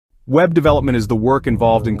Web development is the work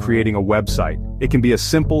involved in creating a website. It can be a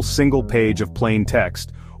simple single page of plain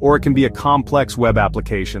text, or it can be a complex web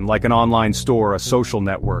application like an online store or a social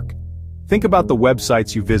network. Think about the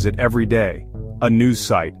websites you visit every day. A news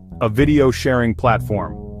site, a video sharing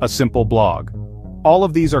platform, a simple blog. All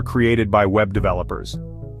of these are created by web developers.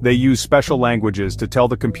 They use special languages to tell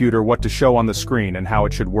the computer what to show on the screen and how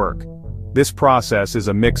it should work. This process is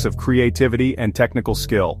a mix of creativity and technical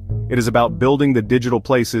skill. It is about building the digital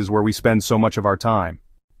places where we spend so much of our time.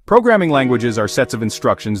 Programming languages are sets of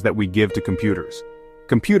instructions that we give to computers.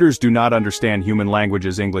 Computers do not understand human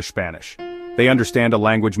languages English, Spanish. They understand a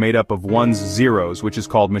language made up of ones, zeros, which is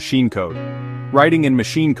called machine code. Writing in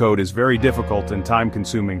machine code is very difficult and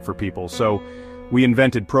time-consuming for people, so we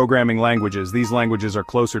invented programming languages. These languages are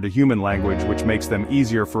closer to human language, which makes them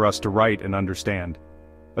easier for us to write and understand.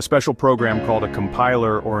 A special program called a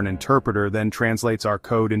compiler or an interpreter then translates our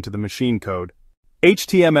code into the machine code.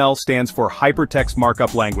 HTML stands for Hypertext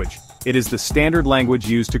Markup Language. It is the standard language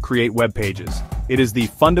used to create web pages. It is the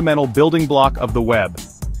fundamental building block of the web.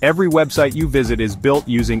 Every website you visit is built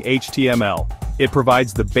using HTML. It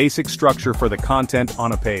provides the basic structure for the content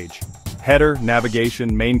on a page. Header,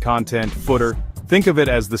 navigation, main content, footer. Think of it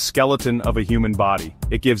as the skeleton of a human body.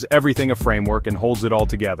 It gives everything a framework and holds it all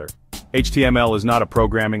together. HTML is not a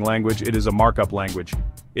programming language, it is a markup language.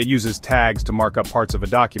 It uses tags to mark up parts of a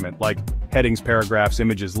document, like headings, paragraphs,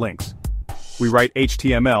 images, links. We write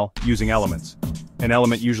HTML using elements. An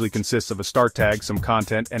element usually consists of a start tag, some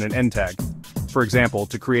content, and an end tag. For example,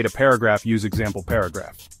 to create a paragraph, use example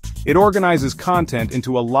paragraph. It organizes content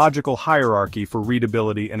into a logical hierarchy for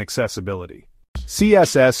readability and accessibility.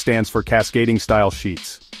 CSS stands for Cascading Style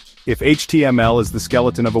Sheets. If HTML is the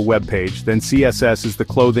skeleton of a web page, then CSS is the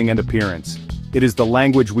clothing and appearance. It is the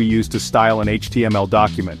language we use to style an HTML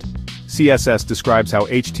document. CSS describes how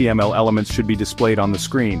HTML elements should be displayed on the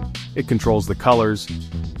screen. It controls the colors,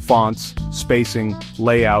 fonts, spacing,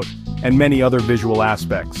 layout, and many other visual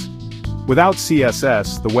aspects. Without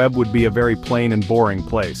CSS, the web would be a very plain and boring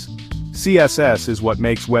place. CSS is what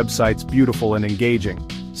makes websites beautiful and engaging.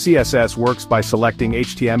 CSS works by selecting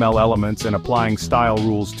HTML elements and applying style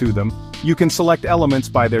rules to them. You can select elements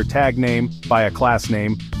by their tag name, by a class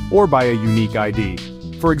name, or by a unique ID.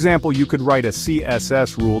 For example, you could write a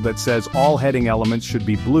CSS rule that says all heading elements should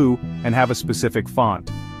be blue and have a specific font.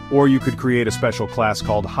 Or you could create a special class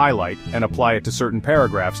called highlight and apply it to certain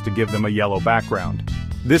paragraphs to give them a yellow background.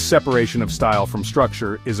 This separation of style from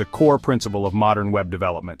structure is a core principle of modern web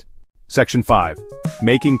development. Section 5.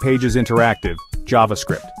 Making pages interactive,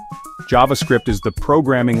 JavaScript. JavaScript is the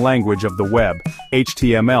programming language of the web.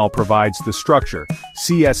 HTML provides the structure.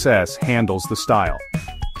 CSS handles the style.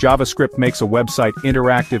 JavaScript makes a website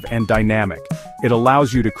interactive and dynamic. It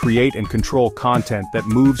allows you to create and control content that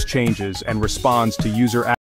moves, changes, and responds to user